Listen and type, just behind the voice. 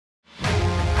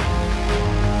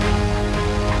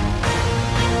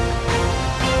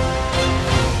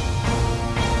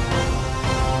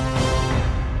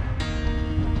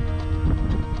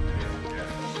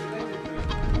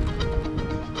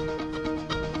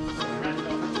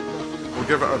We'll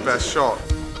give it our best shot.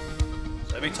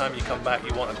 So every time you come back,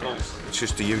 you want a course. It's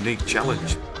just a unique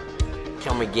challenge.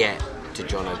 Can we get to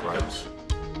John O'Groats?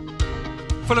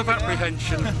 Full of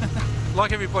apprehension,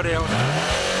 like everybody else.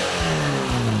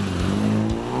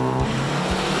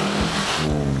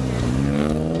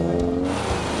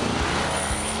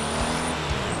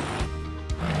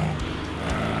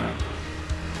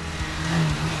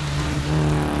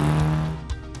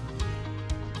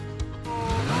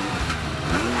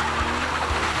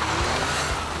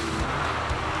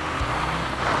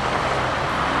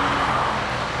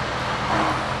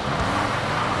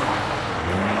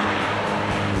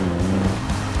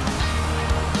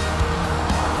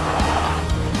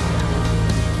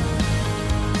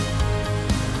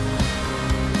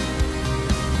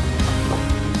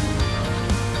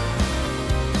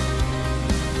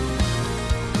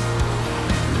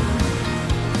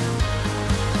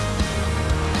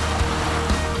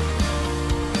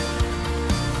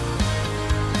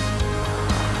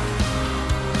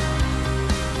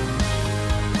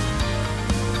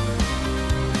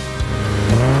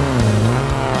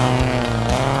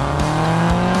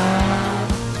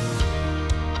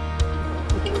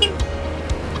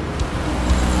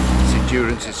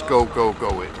 Endurance is go, go,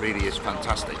 go. It really is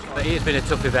fantastic. But it has been a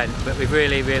tough event, but we've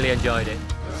really, really enjoyed it.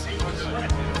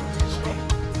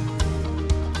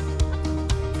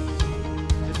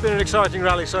 It's been an exciting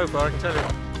rally so far, I can tell you.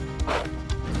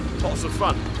 Lots of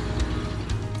fun.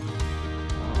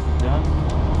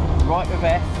 Done. Right of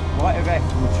F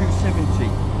from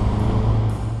 270.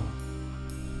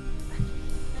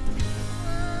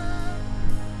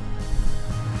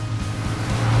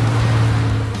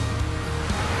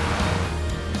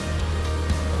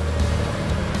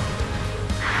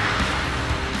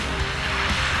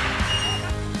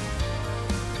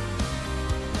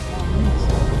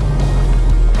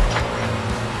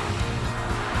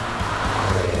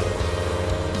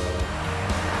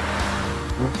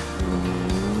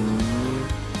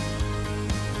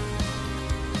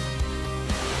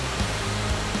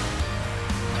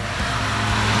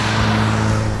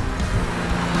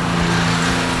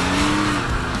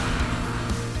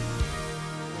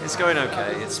 It's going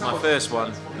okay. It's my first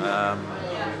one.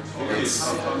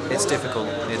 It's difficult.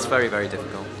 It's very, very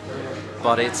difficult,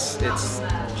 but it's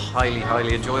highly,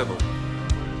 highly enjoyable.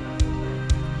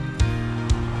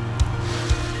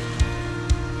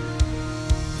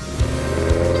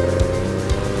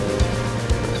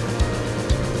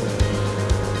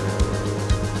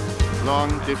 Long,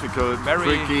 difficult,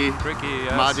 Very tricky,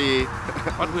 yes. muddy.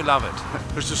 But we love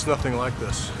it. There's just nothing like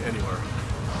this anywhere.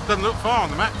 Doesn't look far on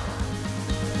the map.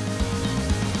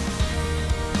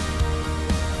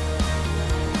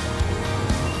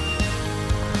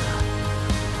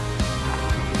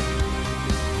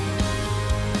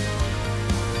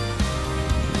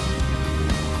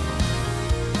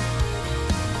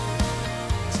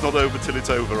 It's not over till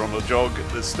it's over on LeJog.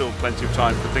 There's still plenty of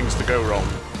time for things to go wrong.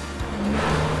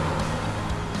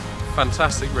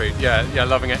 Fantastic route, yeah,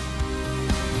 loving it.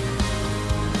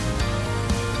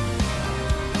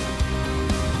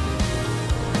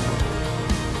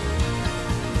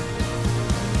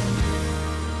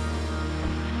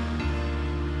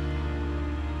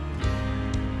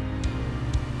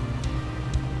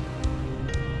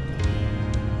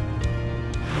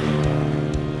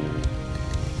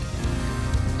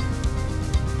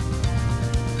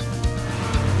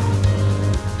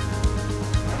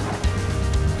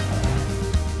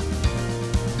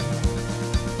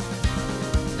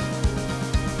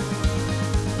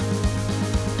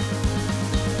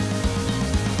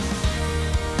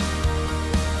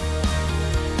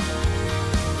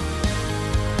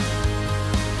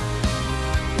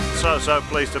 So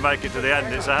pleased to make it to the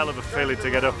end. It's a hell of a feeling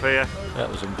to get up here. That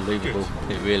was unbelievable.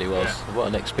 It really was. What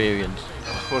an experience.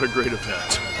 What a great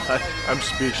event. I'm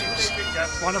speechless.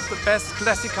 One of the best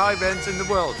classic car events in the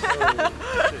world.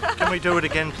 Can we do it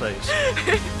again, please?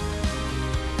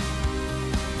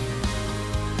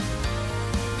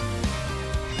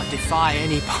 I defy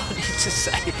anybody to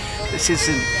say this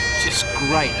isn't just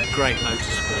great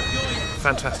motorsport.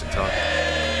 Fantastic time.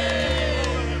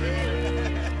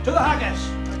 To the haggis!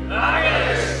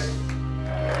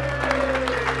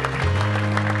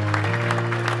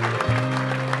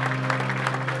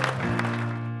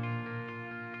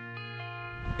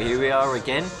 Here we are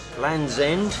again, Land's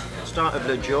End, start of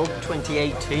LeJog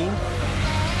 2018.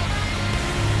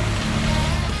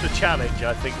 The challenge,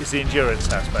 I think, is the endurance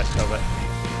aspect of it.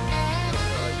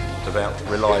 It's about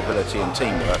reliability and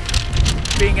teamwork.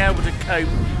 Being able to cope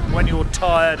when you're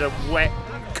tired and wet,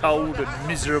 cold and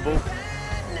miserable.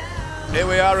 Here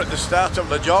we are at the start of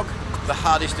LeJog, the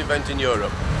hardest event in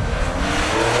Europe.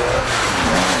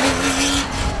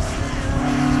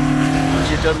 Once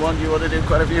you've done one, you want to do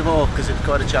quite a few more because it's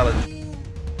quite a challenge.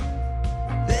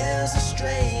 There's a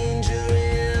stranger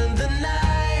in the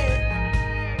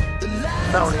night.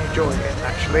 Thoroughly enjoying it,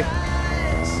 actually.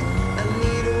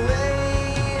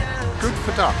 Good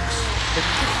for ducks. Let's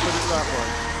just put it that way.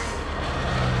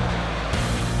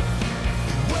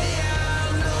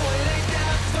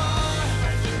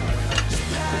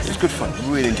 It's good fun.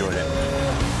 Really enjoyed it.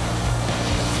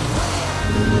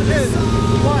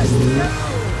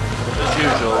 As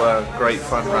usual, great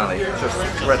fun rally. Just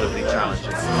incredibly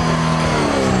challenging.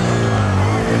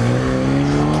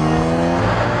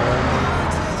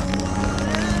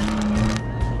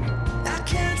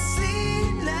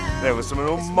 There were some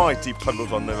almighty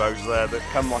puddles on the roads there that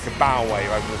come like a bow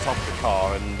wave over the top of the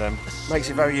car and makes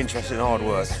it very interesting and hard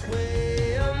work.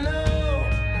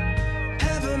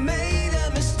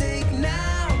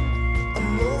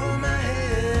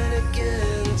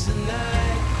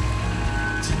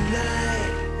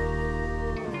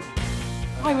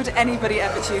 Why would anybody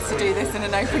ever choose to do this in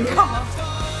an open car?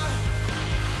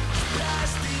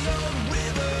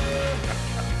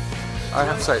 I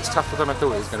have to say, it's tougher than I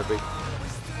thought it was going to be.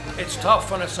 It's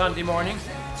tough on a Sunday morning.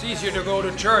 It's easier to go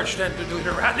to church than to do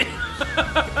the rally.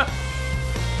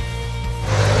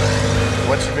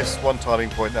 Once you miss one timing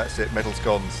point, that's it, medal's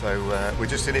gone. So we're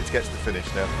just in it to get to the finish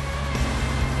now.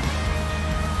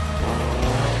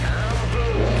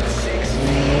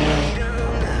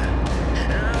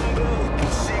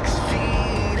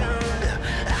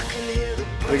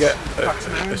 We get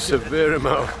a severe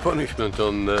amount of punishment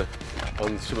on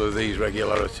some of these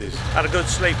regularities. Had a good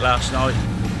sleep last night.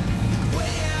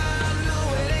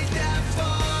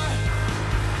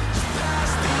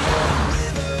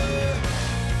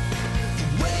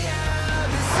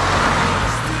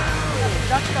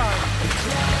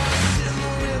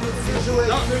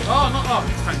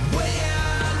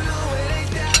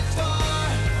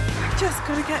 Just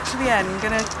got to get to the end.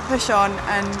 Going to push on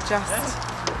and just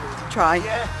try.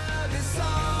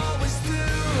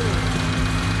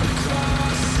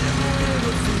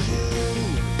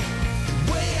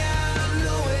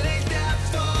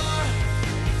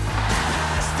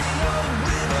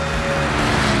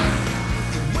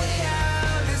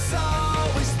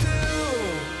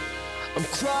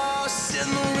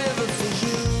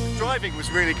 Driving was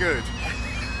really good.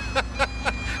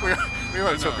 we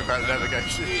won't talk about the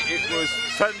navigation. It was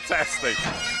fantastic.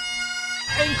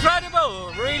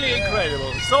 Incredible! Really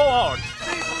incredible. So hard.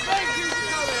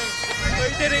 We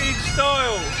did it in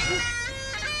style.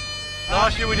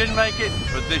 Last year we didn't make it,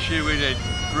 but this year we did.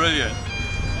 Brilliant.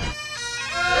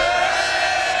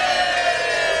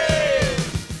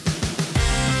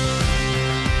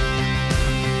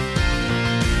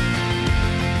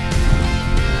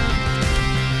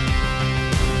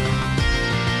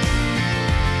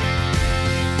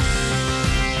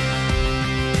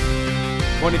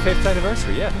 '25th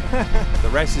anniversary, yeah. The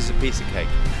rest is a piece of cake.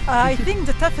 I think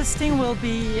the toughest thing will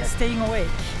be staying awake.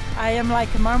 I am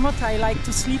like a marmot, I like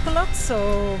to sleep a lot,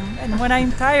 and when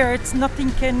I'm tired,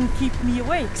 nothing can keep me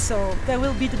awake, so that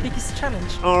will be the biggest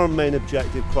challenge. Our main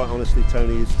objective, quite honestly,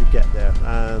 Tony, is to get there.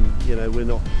 You know, we're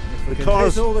not. The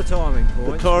car's all the timing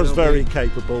points. The car's very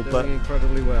capable, but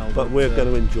incredibly well. But we're going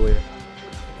to enjoy it.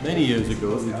 Many years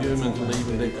ago, the Germans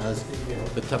labelled it as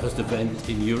the toughest event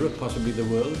in Europe, possibly the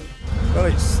world. Well,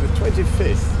 it's the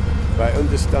 25th, but I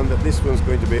understand that this one's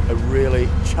going to be a really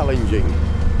challenging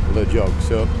LeJog,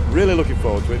 so really looking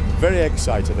forward to it, very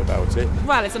excited about it.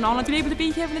 Well, it's an honour to be able to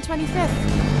be here for the 25th.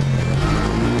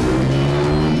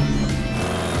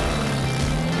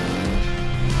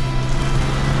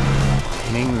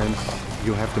 In England,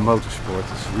 you have the motorsport.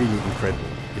 It's really incredible.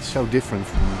 It's so different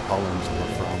from Holland or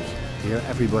France. Here,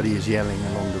 everybody is yelling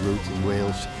along the route in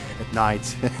Wales at night.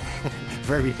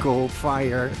 Very cold,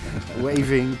 fire,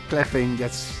 waving, clapping.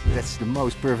 That's the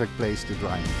most perfect place to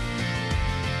drive.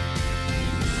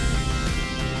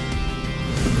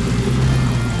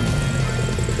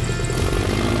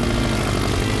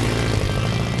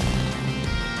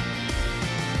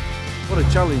 What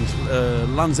a challenge,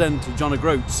 Land's End to John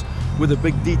O'Groats with a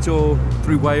big detour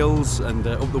through Wales and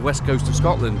up the west coast of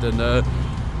Scotland. And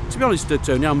to be honest,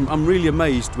 Tony, I'm really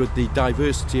amazed with the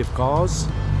diversity of cars,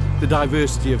 the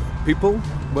diversity of people,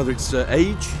 whether it's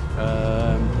age,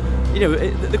 you know,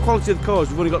 the quality of the cars.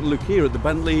 We've only got to look here at the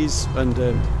Bentleys, and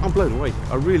I'm blown away.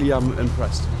 I really am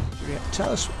impressed. Yeah, tell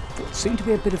us, there seemed to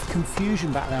be a bit of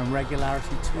confusion back there on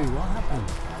regularity too. What happened?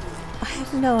 I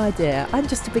have no idea. I'm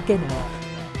just a beginner.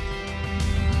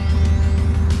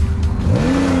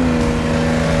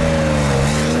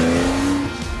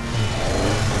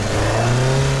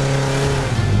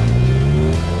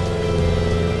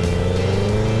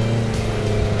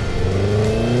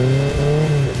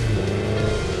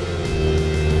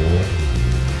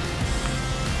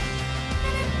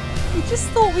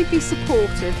 be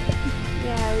supportive.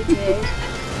 Yeah, we do.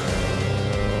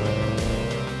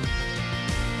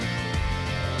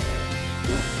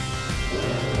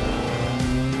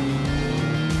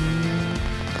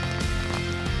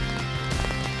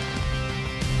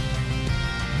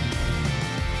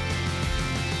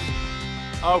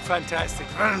 Oh, fantastic,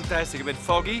 fantastic. A bit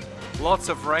foggy, lots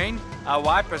of rain. Our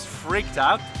wipers freaked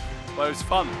out, but it was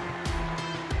fun.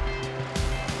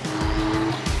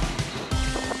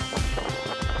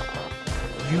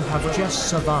 You have just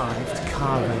survived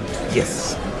car road.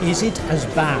 Yes. Is it as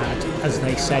bad as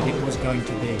they said it was going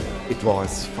to be? It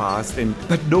was fast,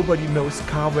 but nobody knows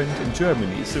car rent in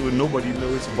Germany, so nobody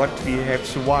knows what we have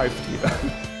survived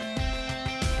here.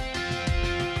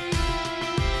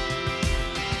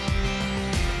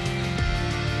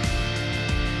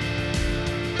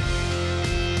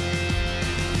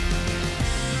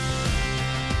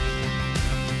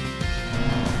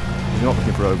 You're not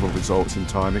looking for overall results in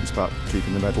timing, it's about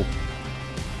keeping the medal.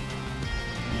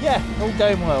 Yeah, all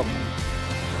going well.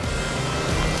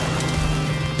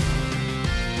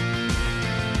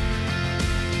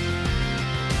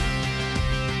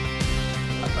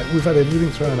 We've had everything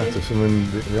thrown at us, and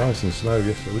then the ice and snow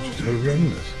yesterday, which is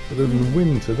horrendous. But then the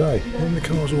wind today, and the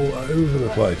cars all over the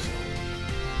place.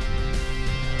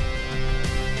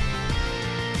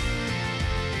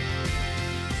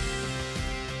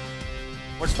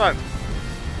 Was fun,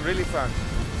 really fun,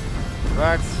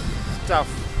 but tough.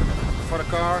 For the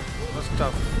car, it was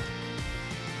tough.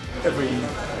 Every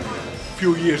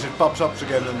few years it pops up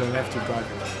again and then I have to drive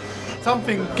it.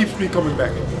 Something keeps me coming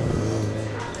back.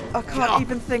 I can't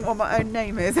even think what my own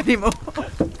name is anymore.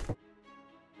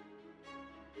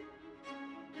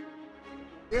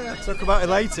 Yeah, talk about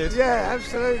elated. Yeah,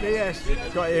 absolutely, yes.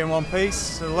 Got here in one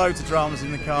piece, loads of dramas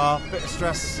in the car, bit of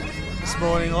stress this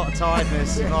morning, a lot of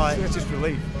tiredness. Yes, Right, yes. it's just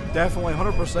relief. Definitely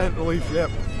 100% relief,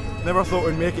 yep. Never thought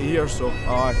we'd make it here, so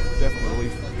aye, definitely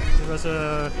relief. It was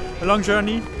a long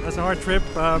journey, it was a hard trip,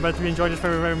 but we enjoyed it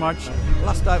very, very much.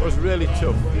 Last night was really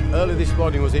tough. Early this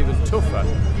morning was even tougher,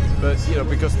 but you know,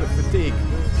 because the fatigue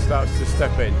starts to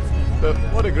step in. But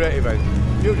what a great event.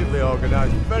 Beautifully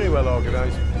organised, very well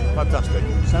organised, fantastic.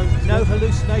 So no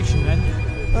hallucination then?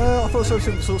 I thought I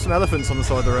saw some elephants on the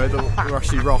side of the road that were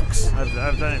actually rocks. I've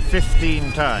done it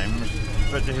 15 times,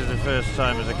 but this is the first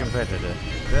time as a competitor.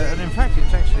 And in fact,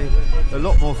 it's actually a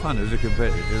lot more fun as a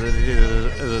competitor than it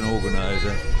is as an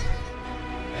organiser.